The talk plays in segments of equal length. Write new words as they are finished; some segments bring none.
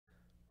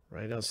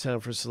Right now it's time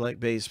for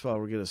Select Baseball.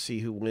 We're going to see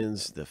who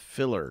wins the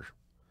filler.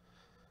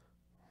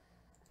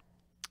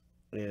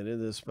 And in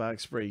this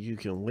box break, you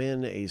can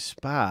win a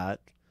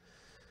spot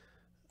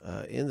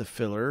in the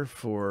filler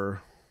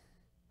for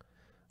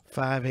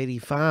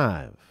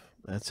 $5.85.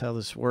 That's how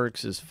this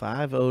works. Is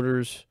 5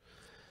 owners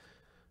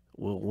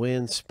will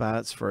win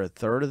spots for a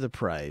third of the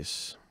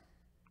price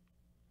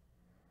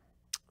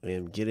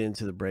and get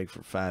into the break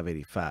for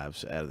 $5.85.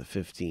 So out of the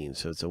 15,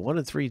 so it's a 1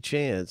 in 3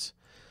 chance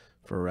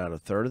for around a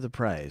third of the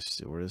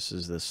price. Where this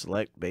is the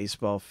Select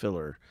Baseball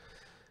filler,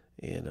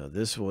 and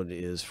this one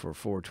is for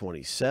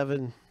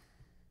 $4.27.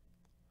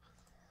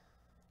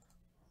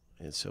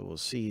 And so we'll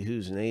see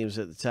whose name's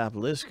at the top of the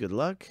list. Good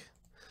luck.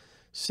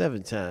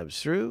 7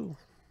 times through.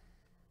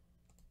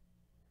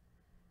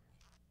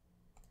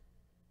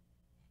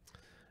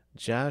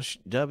 Josh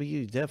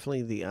W.,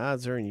 definitely the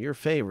odds are in your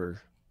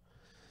favor.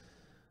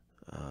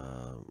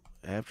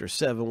 After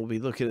 7, we'll be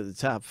looking at the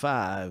top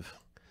 5,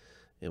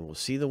 and we'll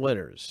see the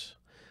winners.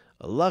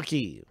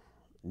 Lucky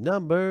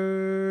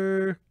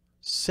number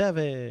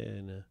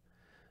 7.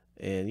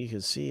 And you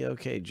can see,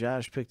 okay,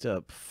 Josh picked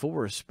up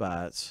 4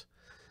 spots,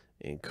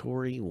 and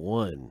Corey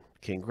 1.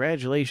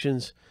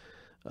 Congratulations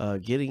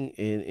getting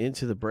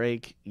into the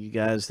break, you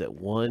guys that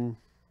won.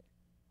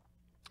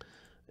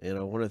 And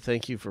I want to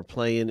thank you for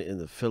playing in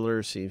the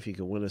filler. See if you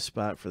can win a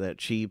spot for that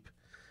cheap.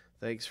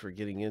 Thanks for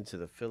getting into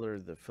the filler.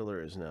 The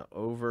filler is now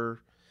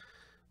over.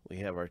 We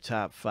have our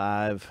top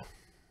 5.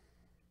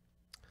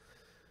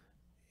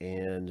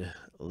 And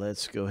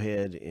let's go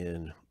ahead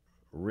and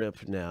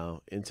rip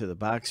now. Into the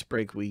box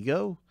break we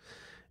go.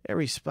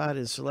 Every spot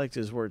in Select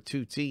is worth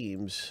 2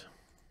 teams.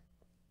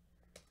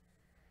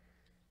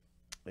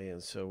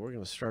 And so we're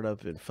going to start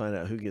up and find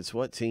out who gets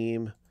what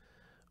team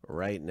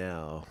right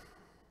now.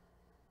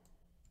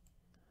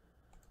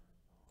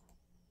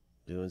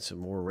 Doing some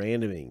more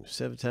randoming.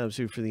 7 times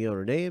through for the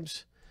owner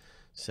names.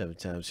 7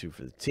 times through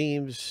for the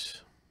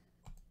teams.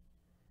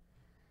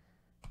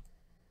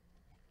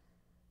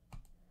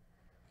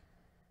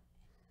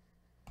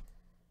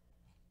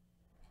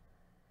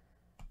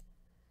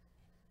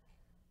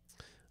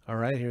 All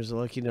right, here's the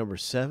lucky number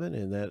 7,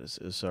 and that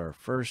is our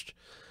first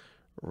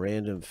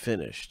random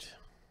finished.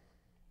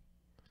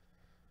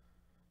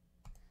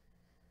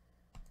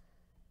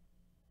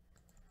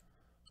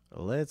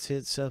 Let's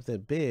hit something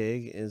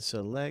big in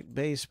Select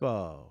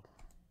Baseball.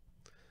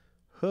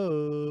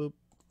 Hope.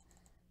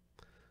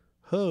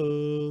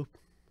 Hope.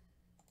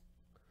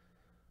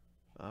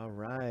 All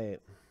right.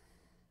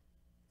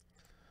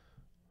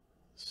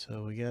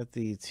 So we got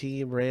the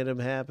team random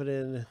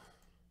happening.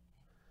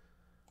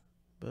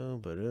 Boom,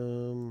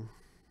 ba-doom.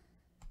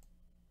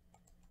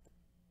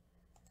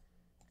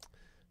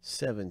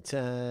 7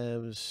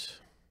 times.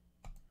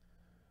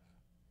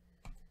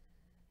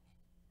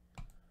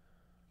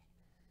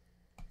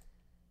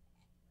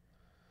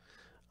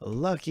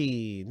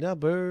 Lucky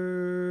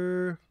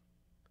number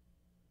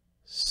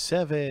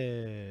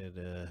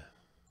 7.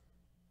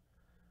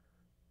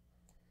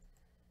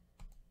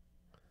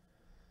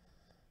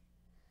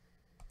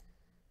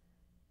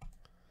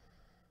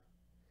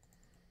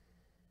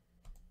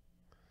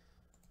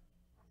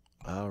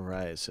 All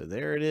right, so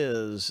there it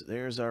is.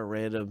 There's our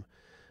random.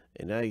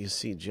 And now you can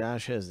see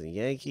Josh has the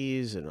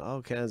Yankees and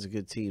all kinds of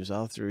good teams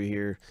all through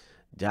here.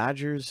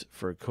 Dodgers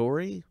for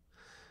Corey.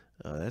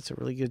 That's a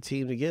really good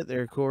team to get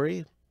there,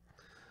 Corey.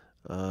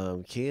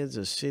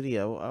 Kansas City,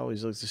 I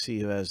always look to see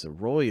who has the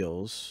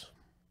Royals.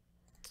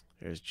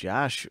 There's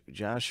Josh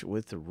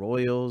with the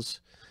Royals.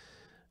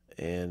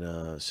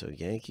 And so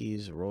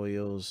Yankees,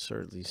 Royals,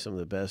 certainly some of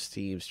the best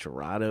teams.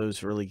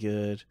 Toronto's really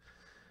good.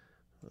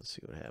 Let's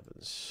see what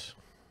happens.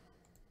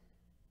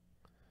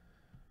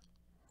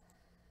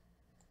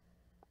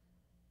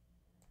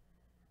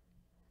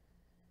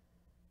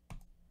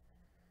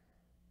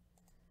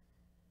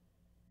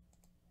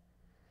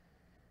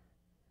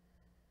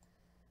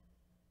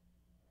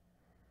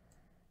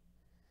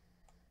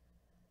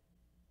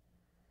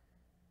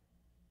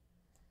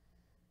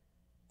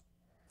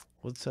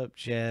 What's up,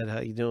 Chad?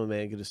 How you doing,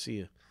 man? Good to see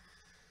you.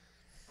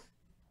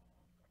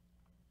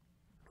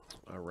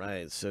 All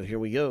right, so here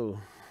we go.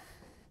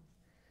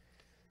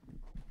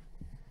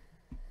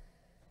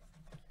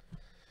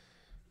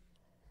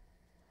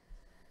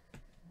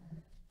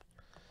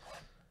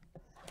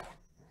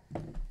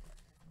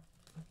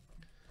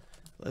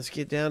 Let's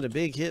get down to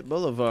Big Hit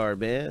Boulevard,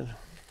 man.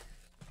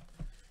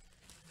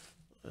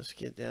 Let's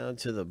get down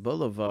to the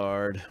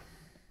Boulevard.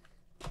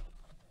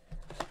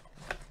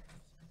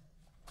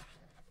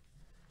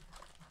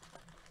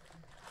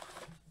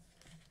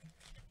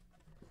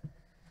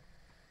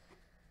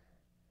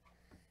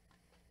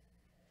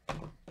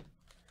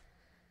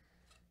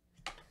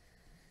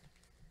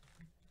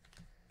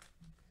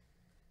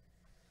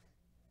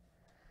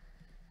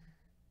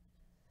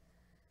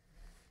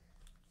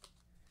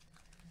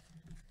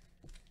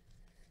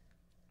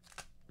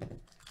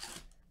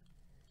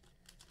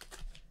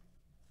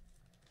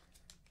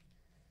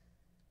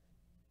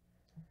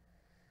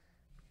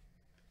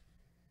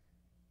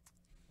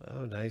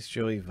 Oh, nice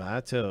Joey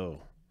Votto.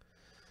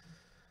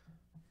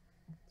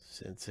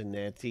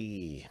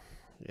 Cincinnati.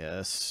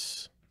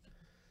 Yes.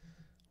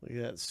 Look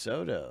at that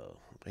Soto.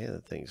 Man,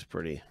 that thing's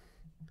pretty.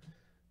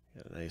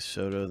 Got a nice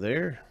Soto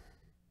there.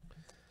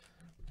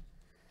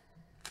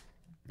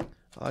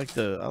 I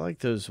like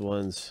those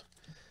ones.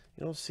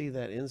 You don't see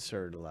that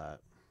insert a lot.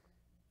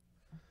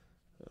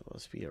 It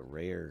must be a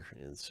rare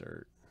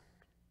insert.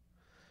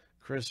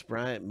 Chris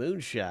Bryant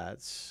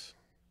Moonshots.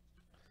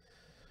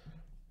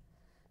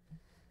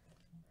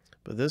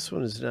 But this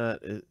one is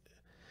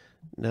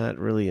not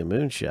really a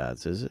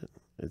Moonshots, is it?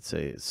 It's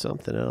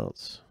something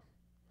else.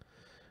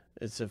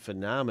 It's a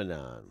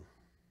Phenomenon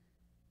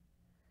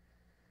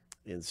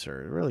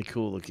insert. Really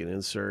cool looking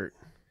insert.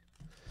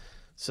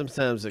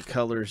 Sometimes the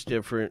color's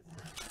different.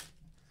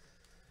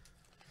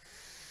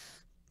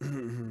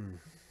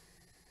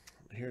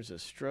 Here's a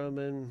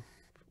Stroman.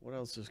 What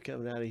else is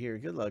coming out of here?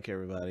 Good luck,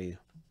 everybody.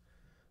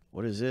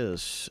 What is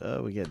this?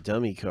 Oh, we got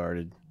dummy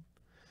carded.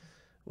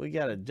 We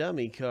got a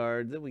dummy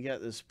card. Then we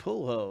got this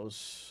pull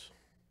hose.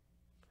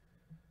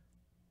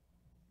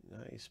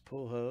 Nice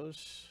pull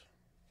hose.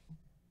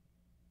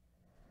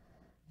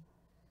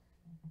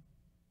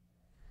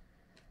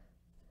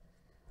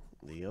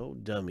 The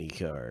old dummy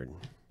card.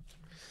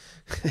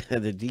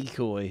 The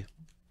decoy.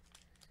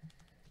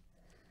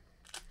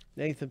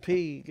 Nathan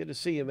P., good to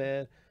see you,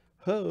 man.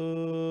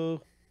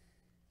 Ho!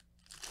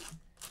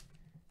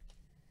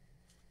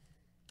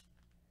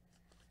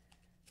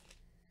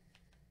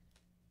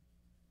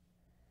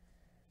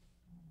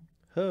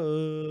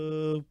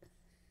 Ho!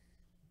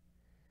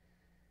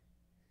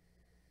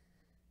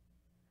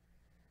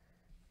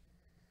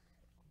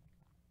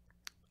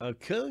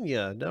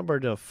 Acuna, number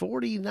to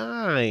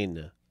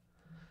 49.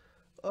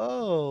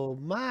 Oh,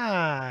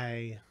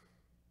 my.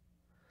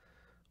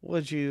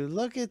 Would you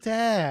look at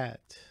that?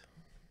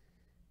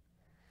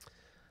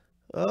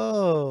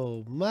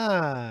 Oh,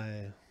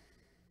 my.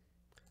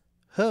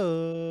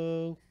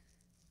 Ho.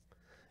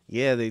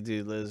 Yeah, they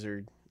do,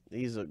 Lizard.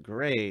 These look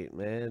great,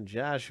 man.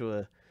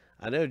 Joshua.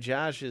 I know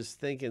Josh is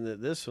thinking that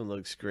this one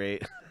looks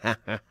great.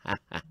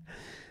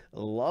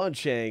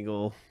 Launch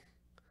angle.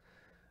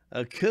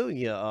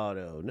 Acuna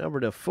auto, number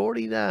to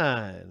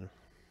 49.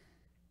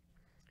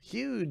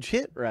 Huge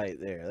hit right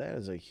there. That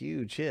is a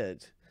huge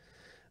hit.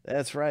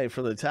 That's right,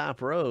 from the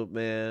top rope,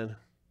 man.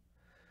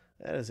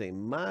 That is a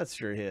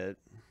monster hit.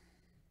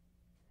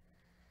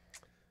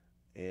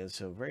 And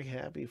so very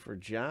happy for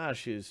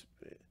Josh,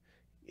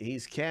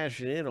 he's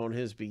cashing in on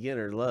his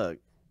beginner luck.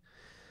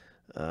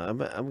 I'm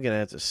going to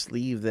have to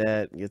sleeve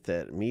that and get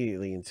that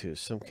immediately into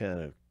some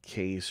kind of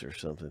case or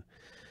something.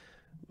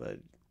 But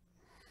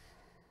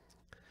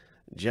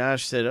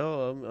Josh said,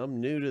 "Oh,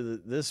 I'm new to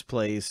this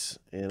place,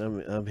 and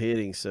I'm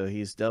hitting." So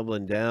he's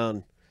doubling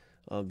down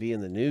on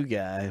being the new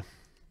guy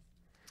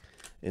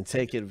and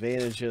taking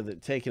advantage of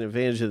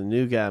the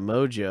new guy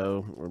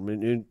mojo or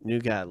new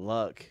guy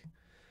luck.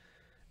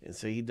 And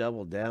so he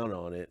doubled down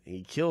on it.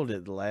 He killed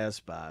it the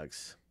last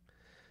box,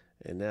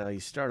 and now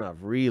he's starting off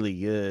really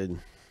good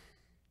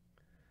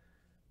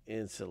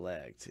in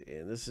select.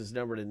 And this is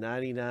number to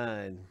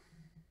 99.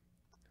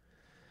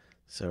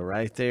 So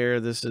right there,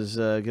 this is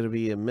going to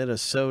be a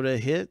Minnesota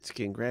hit.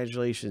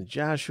 Congratulations,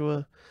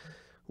 Joshua,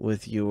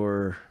 with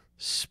your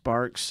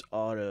Sparks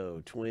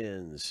Auto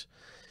Twins.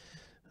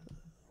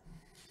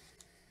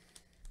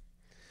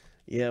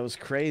 Yeah, it was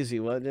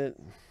crazy, wasn't it?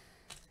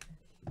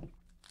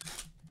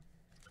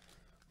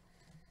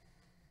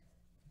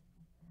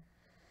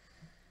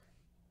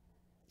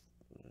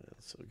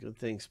 So good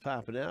things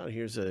popping out.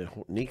 Here's a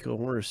Nico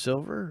Horner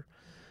Silver.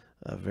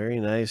 A very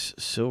nice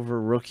silver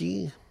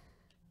rookie.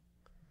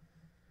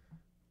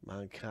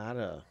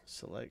 Moncada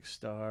Select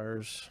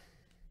Stars.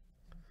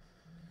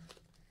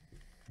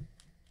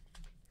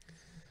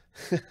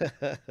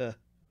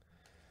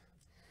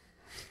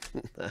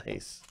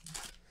 Nice.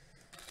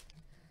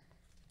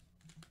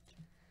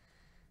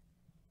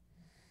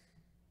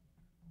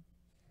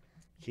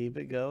 Keep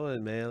it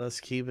going, man. Let's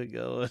keep it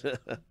going.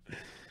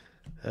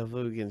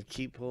 Hopefully we can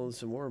keep pulling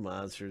some more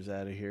monsters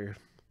out of here.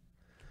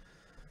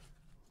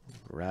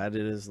 Ride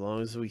it as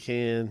long as we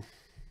can.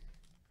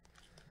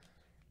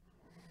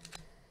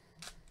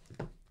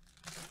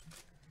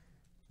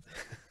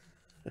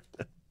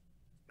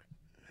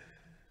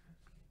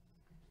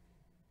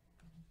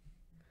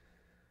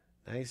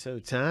 Nice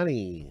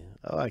Ohtani.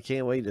 Oh, I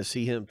can't wait to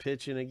see him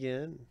pitching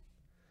again.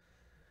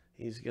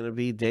 He's going to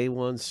be day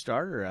one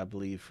starter, I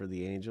believe, for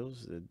the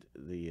Angels.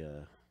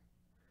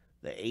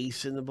 The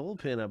ace in the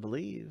bullpen, I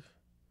believe.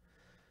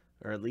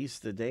 Or at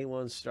least the day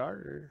one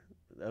starter,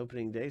 the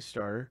opening day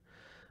starter.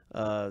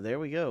 There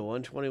we go,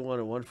 121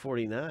 and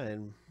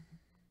 149.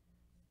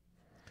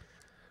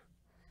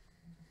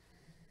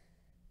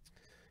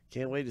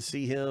 Can't wait to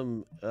see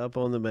him up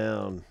on the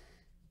mound.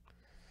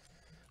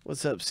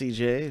 What's up,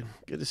 CJ?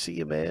 Good to see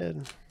you,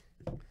 man.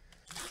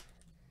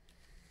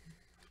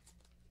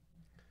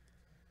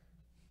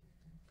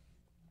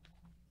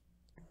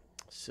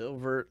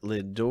 Silver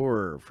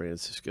Lindor,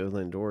 Francisco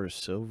Lindor,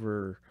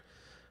 Silver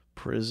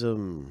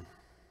Prism.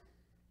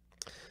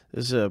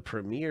 This is a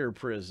Premier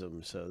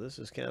Prism, so this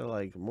is kind of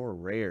like more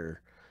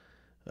rare.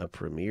 a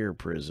Premier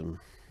Prism.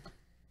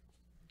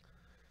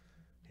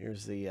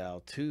 Here's the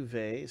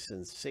Altuve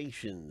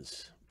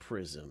Sensations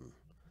Prism.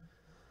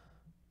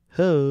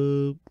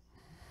 Hope.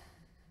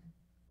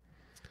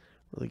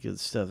 Really good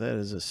stuff. That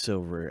is a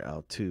silver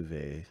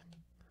Altuve.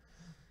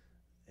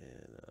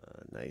 And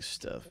nice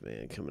stuff,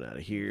 man, coming out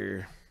of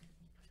here.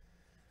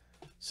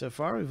 So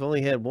far, we've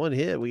only had one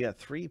hit. We got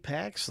 3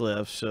 packs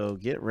left, so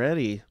get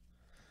ready.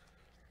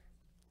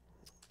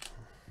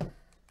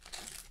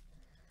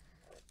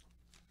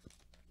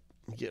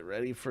 Get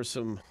ready for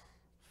some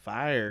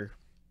fire.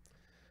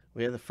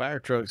 We had the fire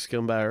trucks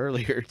come by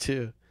earlier,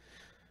 too.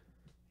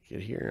 You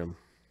could hear them.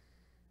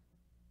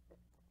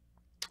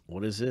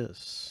 What is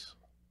this?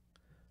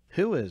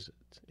 Who is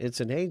it? It's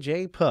an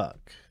A.J.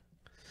 Puck.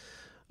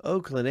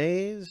 Oakland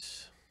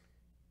A's.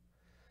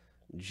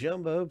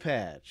 Jumbo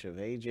patch of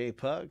A.J.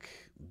 Puck.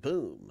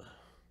 Boom.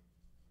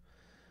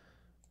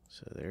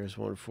 So there's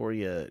one for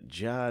you,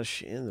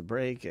 Josh, in the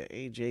break.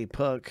 A.J.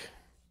 Puck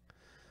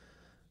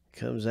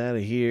comes out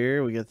of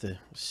here. We got the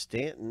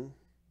Stanton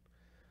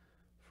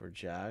for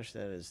Josh.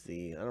 That is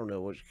the, I don't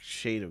know what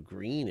shade of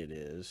green it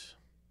is.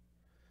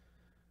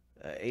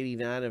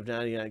 89 of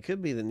 99. It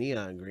could be the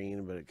neon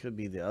green, but it could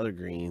be the other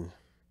green.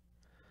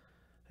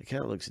 It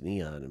kind of looks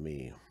neon to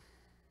me.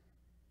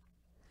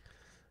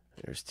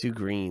 There's 2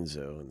 greens,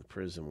 though, in the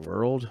Prism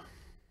world.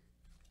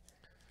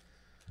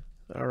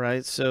 All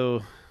right,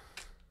 so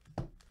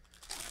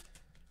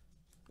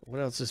what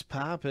else is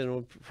popping?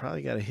 We'll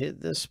probably got to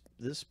hit this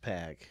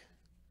pack.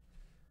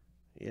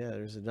 Yeah,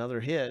 there's another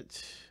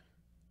hit.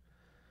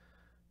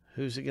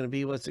 Who's it going to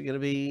be? What's it going to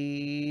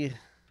be?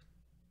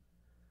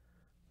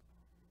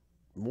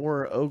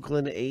 More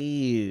Oakland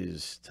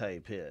A's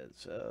type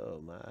hits. Oh,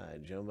 my.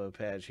 Jumbo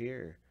patch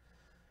here.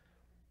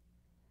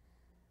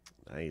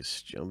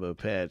 Nice jumbo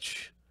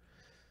patch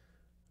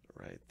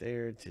right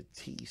there.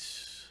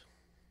 Tatis.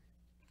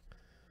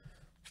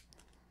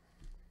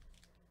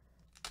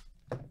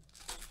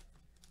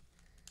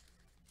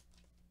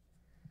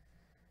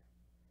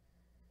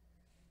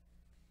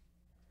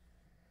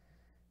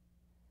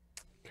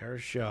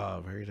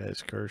 Kershaw. Very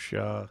nice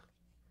Kershaw.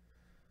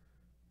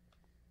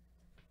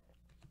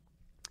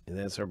 And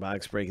that's our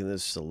box breaking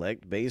this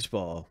Select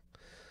Baseball.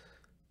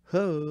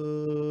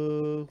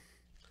 Ho!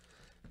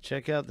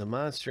 Check out the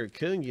monster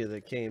Acuna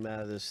that came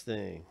out of this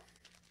thing.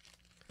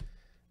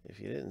 If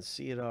you didn't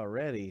see it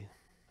already,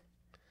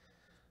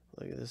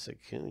 look at this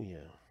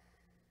Acuna.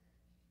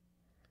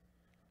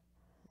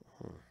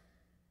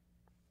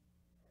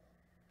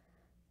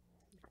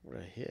 What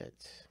a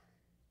hit.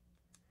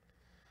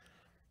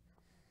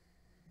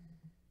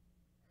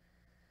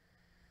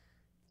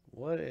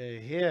 What a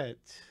hit.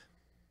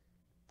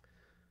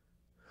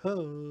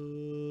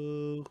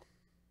 Ho!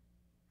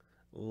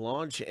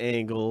 Launch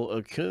angle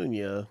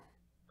Acuna.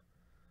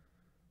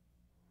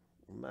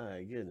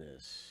 My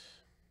goodness.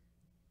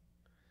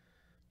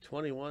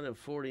 21 of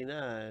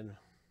 49.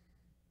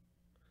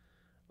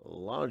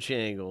 Launch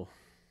angle.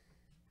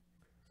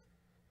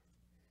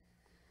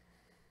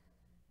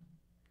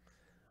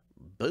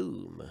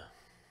 Boom.